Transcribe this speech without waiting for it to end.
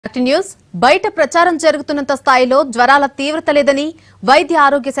భక్తి న్యూస్ బయట ప్రచారం జరుగుతున్నంత స్థాయిలో జ్వరాల తీవ్రత లేదని వైద్య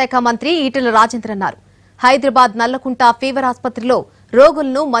ఆరోగ్య శాఖ మంత్రి ఈటెల రాజేందర్ అన్నారు. హైదరాబాద్ నల్లకుంట ఫీవర్ ఆసుపత్రిలో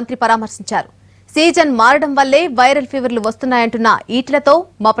రోగులను మంత్రి పరామర్శించారు. సీజన్ మారడం వల్లే వైరల్ ఫీవర్లు వస్తున్నాయంటున్న ఈటెలతో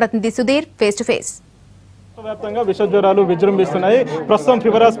మా ప్రతినిధి సుధీర్ ఫేస్ టు ఫేస్. వ్యాప్తంగా విష జ్వరాలు విజృంభిస్తున్నాయి. ప్రస్తుతం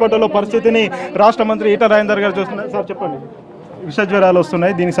ఫీవర్ హాస్పిటల్లో పరిస్థితిని రాష్ట్ర మంత్రి ఈటెల రాజేందర్ గారు చూస్తున్నారు. సార్ చెప్పండి, విష జ్వరాలు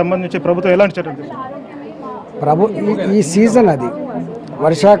వస్తున్నాయి, దీనికి సంబంధించి ప్రభుత్వం ఎలాంటి చర్యలు తీసుకుంటుంది? ఈ సీజన్ అది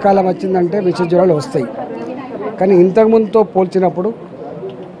వర్షాకాలం వచ్చిందంటే విష జ్వరాలు వస్తాయి. కానీ ఇంతకుముందుతో పోల్చినప్పుడు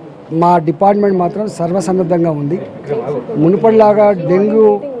మా డిపార్ట్మెంట్ మాత్రం సర్వసన్నద్ధంగా ఉంది. మునుపటిలాగా డెంగ్యూ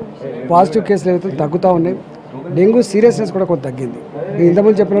పాజిటివ్ కేసులు ఏవైతే తగ్గుతూ ఉన్నాయి, డెంగ్యూ సీరియస్నెస్ కూడా కొంత తగ్గింది. నేను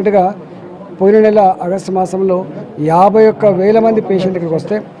ఇంతకుముందు చెప్పినట్టుగా పోయిన నెల ఆగస్టు మాసంలో 51,000 మంది పేషెంట్ ఇక్కడికి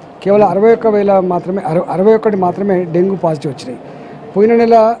వస్తే కేవలం 61 మాత్రమే డెంగ్యూ పాజిటివ్ వచ్చినాయి. పోయిన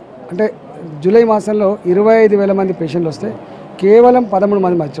నెల అంటే జూలై మాసంలో 25,000 మంది పేషెంట్లు వస్తే కేవలం 13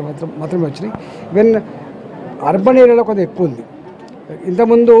 మంది మాత్రమే వచ్చినాయి. ఈవెన్ అర్బన్ ఏరియాలో కొంచెం ఎక్కువ ఉంది.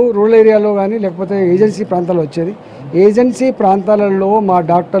 ఇంతకుముందు రూరల్ ఏరియాలో కానీ లేకపోతే ఏజెన్సీ ప్రాంతాల్లో వచ్చేది. ఏజెన్సీ ప్రాంతాలలో మా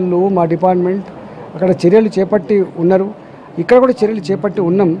డాక్టర్లు మా డిపార్ట్మెంట్ అక్కడ చర్యలు చేపట్టి ఉన్నారు. ఇక్కడ కూడా చర్యలు చేపట్టి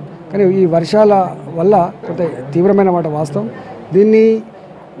ఉన్నాం. కానీ ఈ వర్షాల వల్ల కొంత తీవ్రమైన మాట వాస్తవం. దీన్ని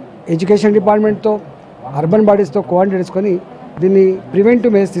ఎడ్యుకేషన్ డిపార్ట్మెంట్తో అర్బన్ బాడీస్తో కోఆర్డినేట్ చేసుకొని దీన్ని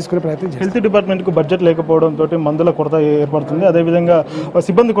ప్రివెంటివ్ మెజర్స్ తీసుకునే ప్రయత్నం చేస్తాం. హెల్త్ డిపార్ట్మెంట్కు బడ్జెట్ లేకపోవడంతో మందుల కొరత ఏర్పడుతుంది, అదేవిధంగా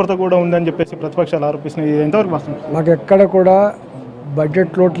సిబ్బంది కొరత కూడా ఉందని చెప్పేసి ప్రతిపక్షాలు ఆరోపిస్తున్నాయి. ఎంతవరకు వాస్తవం? మాకు ఎక్కడ కూడా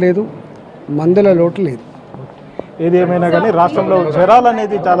బడ్జెట్ లోటు లేదు, మందుల లోటు లేదు. ఏది ఏమైనా కానీ రాష్ట్రంలో జ్వరాలు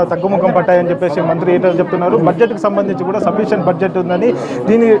అనేది చాలా తగ్గుముఖం పట్టాయని చెప్పేసి మంత్రి ఈటెల చెప్తున్నారు. బడ్జెట్కి సంబంధించి కూడా సఫిషియెంట్ బడ్జెట్ ఉందని,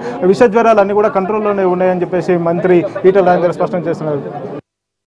 దీని విష జ్వరాలు అన్నీ కూడా కంట్రోల్లోనే ఉన్నాయని చెప్పేసి మంత్రి ఈటెల రాజేందర్ స్పష్టం చేస్తున్నారు.